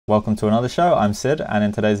Welcome to another show. I'm Sid, and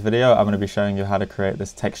in today's video I'm going to be showing you how to create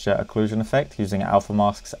this texture occlusion effect using alpha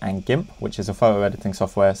masks and GIMP, which is a photo editing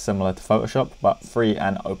software similar to Photoshop but free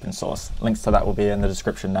and open source. Links to that will be in the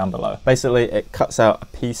description down below. Basically it cuts out a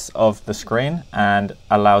piece of the screen and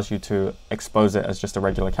allows you to expose it as just a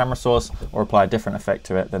regular camera source or apply a different effect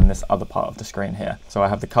to it than this other part of the screen here. So I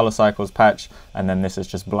have the color cycles patch, and then this is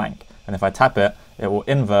just blank, and if I tap it, it will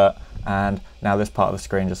invert, and now this part of the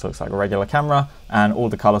screen just looks like a regular camera, and all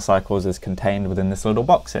the color cycles is contained within this little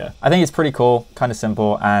box here. I think it's pretty cool, kind of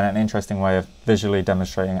simple, and an interesting way of visually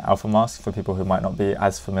demonstrating alpha masks for people who might not be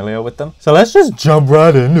as familiar with them. So let's just jump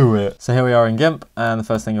right into it. So here we are in GIMP, and the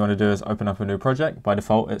first thing you want to do is open up a new project. By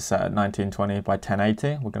default it's set at 1920 by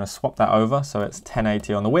 1080. We're going to swap that over so it's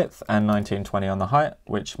 1080 on the width and 1920 on the height,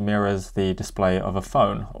 which mirrors the display of a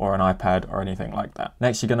phone or an iPad or anything like that.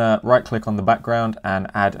 Next, you're going to right click on the background and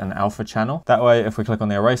add an alpha channel. That way, if we click on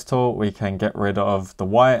the erase tool, we can get rid of the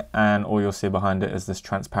white, and all you'll see behind it is this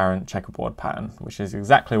transparent checkerboard pattern, which is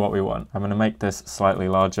exactly what we want. I'm going to make this slightly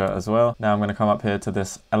larger as well. Now I'm going to come up here to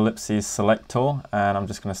this ellipses select tool, and I'm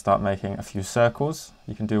just going to start making a few circles.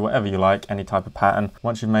 You can do whatever you like, any type of pattern.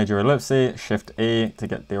 Once you've made your ellipse, Shift E to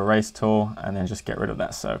get the erase tool, and then just get rid of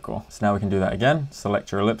that circle. So now we can do that again.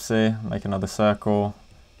 Select your ellipse, make another circle,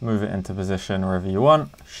 move it into position wherever you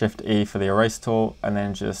want, Shift E for the erase tool, and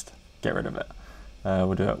then just get rid of it.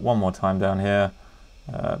 We'll do it one more time down here,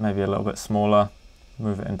 maybe a little bit smaller,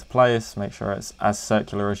 move it into place, make sure it's as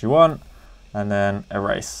circular as you want, and then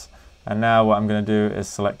erase. And now what I'm going to do is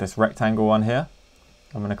select this rectangle one here.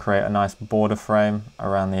 I'm going to create a nice border frame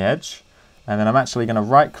around the edge, and then I'm actually going to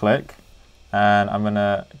right click, and I'm going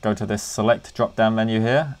to go to this select drop down menu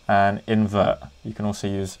here and invert. You can also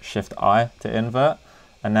use Shift I to invert.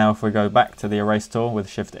 And now if we go back to the erase tool with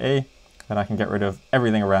Shift E, then I can get rid of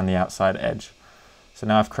everything around the outside edge. So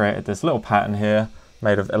now I've created this little pattern here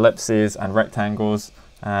made of ellipses and rectangles,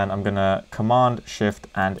 and I'm going to Command Shift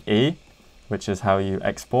and E, which is how you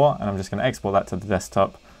export, and I'm just going to export that to the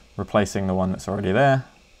desktop, replacing the one that's already there.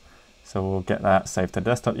 So we'll get that saved to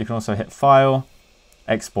desktop. You can also hit File,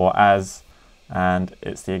 Export As, and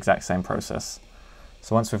it's the exact same process.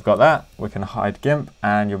 So once we've got that, we can hide GIMP,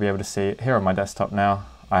 and you'll be able to see here on my desktop now,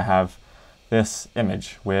 I have this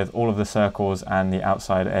image with all of the circles and the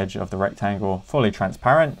outside edge of the rectangle fully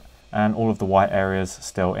transparent, and all of the white areas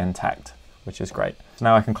still intact, which is great. So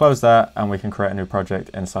now I can close that, and we can create a new project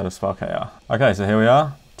inside of Spark AR. Okay, so here we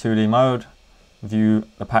are, 2D mode, view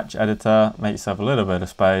the patch editor, make yourself a little bit of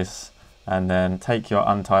space, and then take your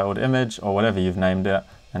untitled image or whatever you've named it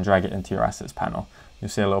and drag it into your assets panel. You'll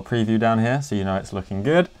see a little preview down here, so you know it's looking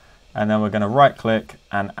good. And then we're going to right click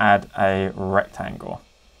and add a rectangle.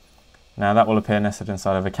 Now that will appear nested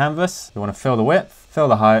inside of a canvas. You want to fill the width, fill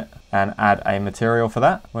the height, and add a material for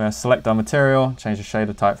that. We're going to select our material, change the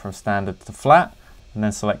shader type from standard to flat, and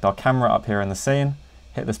then select our camera up here in the scene.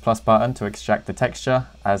 Hit this plus button to extract the texture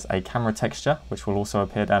as a camera texture, which will also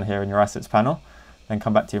appear down here in your assets panel. Then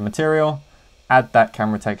come back to your material, add that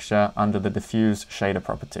camera texture under the diffuse shader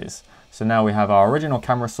properties. So now we have our original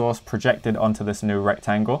camera source projected onto this new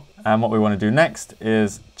rectangle. And what we want to do next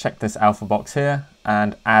is check this alpha box here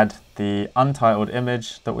and add the untitled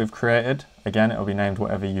image that we've created. Again, it will be named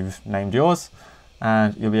whatever you've named yours,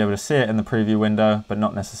 and you'll be able to see it in the preview window, but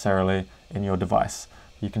not necessarily in your device.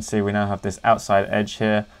 You can see we now have this outside edge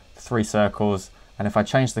here, 3 circles, and if I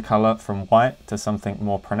change the color from white to something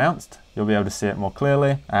more pronounced, you'll be able to see it more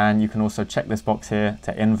clearly. And you can also check this box here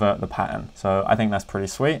to invert the pattern. So I think that's pretty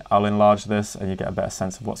sweet. I'll enlarge this and you get a better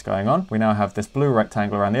sense of what's going on. We now have this blue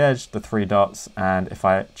rectangle around the edge, the 3 dots, and if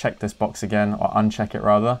I check this box again, or uncheck it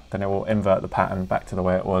rather, then it will invert the pattern back to the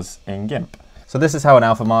way it was in GIMP. So this is how an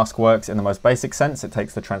alpha mask works in the most basic sense. It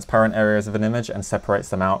takes the transparent areas of an image and separates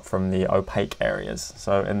them out from the opaque areas.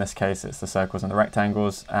 So in this case, it's the circles and the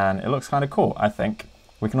rectangles, and it looks kind of cool, I think.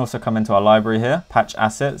 We can also come into our library here, patch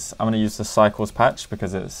assets. I'm going to use the cycles patch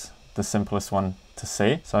because it's the simplest one to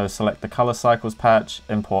see. So select the color cycles patch,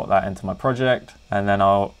 import that into my project, and then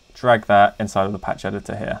I'll drag that inside of the patch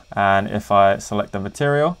editor here. And if I select the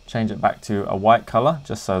material, change it back to a white color,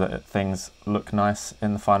 just so that things look nice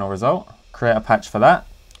in the final result. Create a patch for that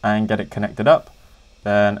and get it connected up.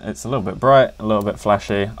 Then it's a little bit bright, a little bit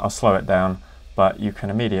flashy. I'll slow it down, but you can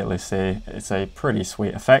immediately see it's a pretty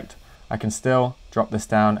sweet effect. I can still drop this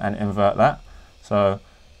down and invert that. So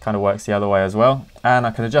kind of works the other way as well. And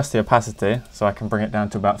I can adjust the opacity, so I can bring it down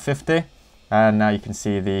to about 50. And now you can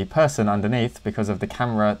see the person underneath because of the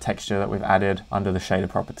camera texture that we've added under the shader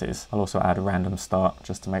properties. I'll also add a random start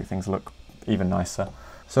just to make things look even nicer.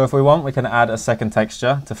 So if we want, we can add a second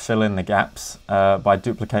texture to fill in the gaps by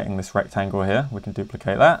duplicating this rectangle here. We can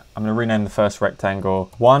duplicate that. I'm going to rename the first rectangle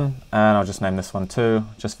 1, and I'll just name this one 2,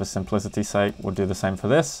 just for simplicity's sake. We'll do the same for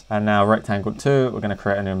this. And now rectangle 2, we're going to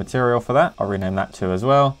create a new material for that. I'll rename that 2 as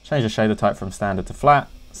well. Change the shader type from standard to flat.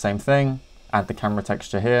 Same thing. Add the camera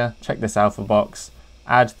texture here. Check this alpha box.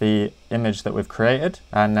 Add the image that we've created.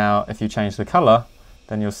 And now if you change the color,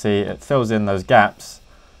 then you'll see it fills in those gaps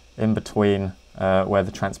in between where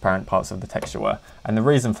the transparent parts of the texture were. And the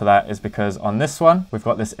reason for that is because on this one, we've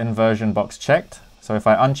got this inversion box checked. So if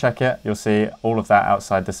I uncheck it, you'll see all of that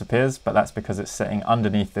outside disappears, but that's because it's sitting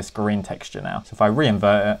underneath this green texture now. So if I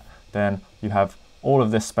re-invert it, then you have all of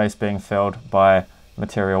this space being filled by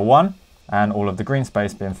material 1 and all of the green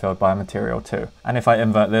space being filled by material 2. And if I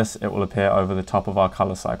invert this, it will appear over the top of our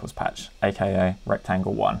color cycles patch, aka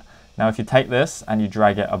rectangle 1. Now if you take this and you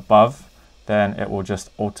drag it above, then it will just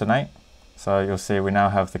alternate. So you'll see we now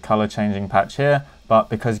have the color changing patch here, but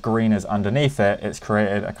because green is underneath it, it's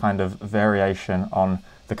created a kind of variation on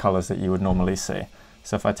the colors that you would normally see.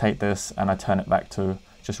 So if I take this and I turn it back to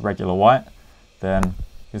just regular white, then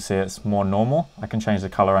you'll see it's more normal. I can change the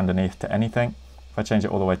color underneath to anything. If I change it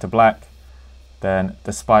all the way to black, then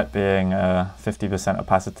despite being 50%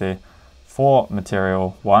 opacity for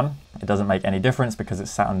material 1, it doesn't make any difference because it's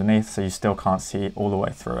sat underneath, so you still can't see all the way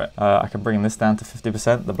through it. I can bring this down to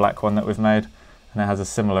 50%, the black one that we've made, and it has a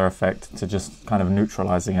similar effect to just kind of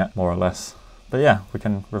neutralizing it more or less. But yeah, we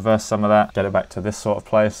can reverse some of that, get it back to this sort of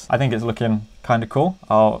place. I think it's looking kind of cool.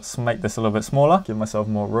 I'll make this a little bit smaller, give myself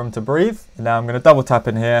more room to breathe. Now I'm going to double tap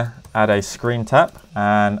in here, add a screen tap,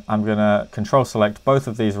 and I'm going to control select both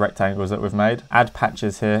of these rectangles that we've made, add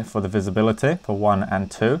patches here for the visibility for 1 and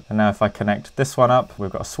 2. And now if I connect this one up, we've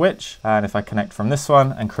got a switch. And if I connect from this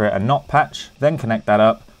one and create a not patch, then connect that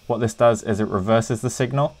up, what this does is it reverses the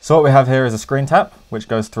signal. So what we have here is a screen tap, which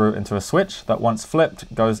goes through into a switch that once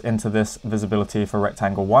flipped goes into this visibility for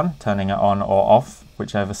rectangle 1, turning it on or off,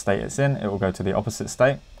 whichever state it's in, it will go to the opposite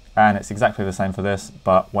state. And it's exactly the same for this,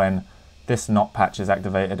 but when this not patch is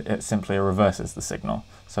activated, it simply reverses the signal.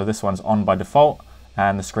 So this one's on by default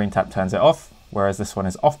and the screen tap turns it off, whereas this one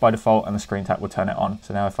is off by default and the screen tap will turn it on.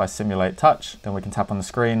 So now if I simulate touch, then we can tap on the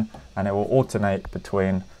screen and it will alternate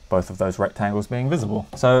between both of those rectangles being visible.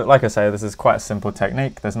 So like I say, this is quite a simple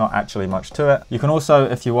technique. There's not actually much to it. You can also,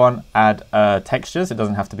 if you want, add textures. It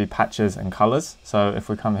doesn't have to be patches and colors. So if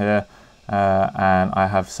we come here and I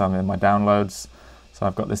have some in my downloads, so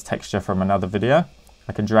I've got this texture from another video,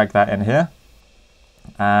 I can drag that in here.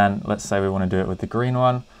 And let's say we want to do it with the green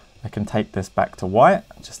one. I can take this back to white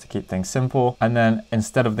just to keep things simple. And then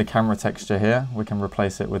instead of the camera texture here, we can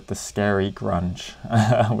replace it with the scary grunge,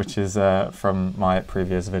 which is from my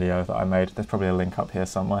previous video that I made. There's probably a link up here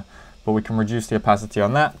somewhere. But we can reduce the opacity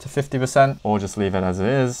on that to 50% or just leave it as it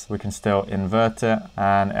is. We can still invert it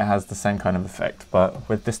and it has the same kind of effect, but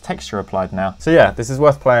with this texture applied now. So yeah, this is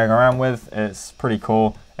worth playing around with. It's pretty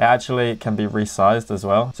cool. It actually can be resized as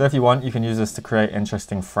well. So if you want, you can use this to create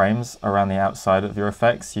interesting frames around the outside of your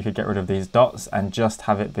effects. You could get rid of these dots and just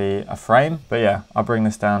have it be a frame. But yeah, I'll bring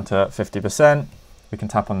this down to 50%. We can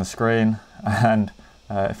tap on the screen and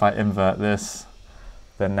if I invert this,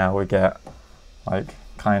 then now we get like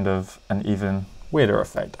kind of an even weirder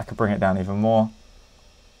effect. I could bring it down even more.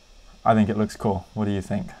 I think it looks cool. What do you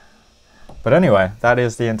think? But anyway, that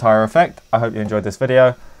is the entire effect. I hope you enjoyed this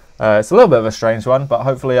video. It's a little bit of a strange one, but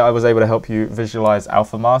hopefully I was able to help you visualize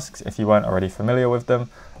alpha masks if you weren't already familiar with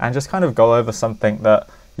them, and just kind of go over something that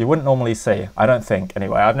you wouldn't normally see. I don't think,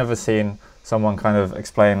 anyway. I've never seen someone kind of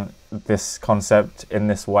explain this concept in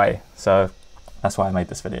this way, so that's why I made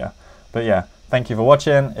this video. But yeah, thank you for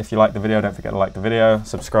watching. If you liked the video, don't forget to like the video,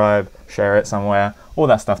 subscribe, share it somewhere, all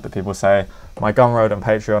that stuff that people say. My Gumroad and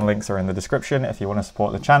Patreon links are in the description if you want to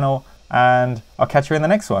support the channel, and I'll catch you in the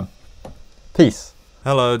next one. Peace.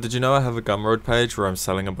 Hello, did you know I have a Gumroad page where I'm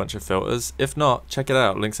selling a bunch of filters? If not, check it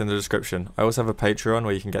out, links in the description. I also have a Patreon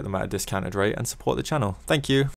where you can get them at a discounted rate and support the channel. Thank you.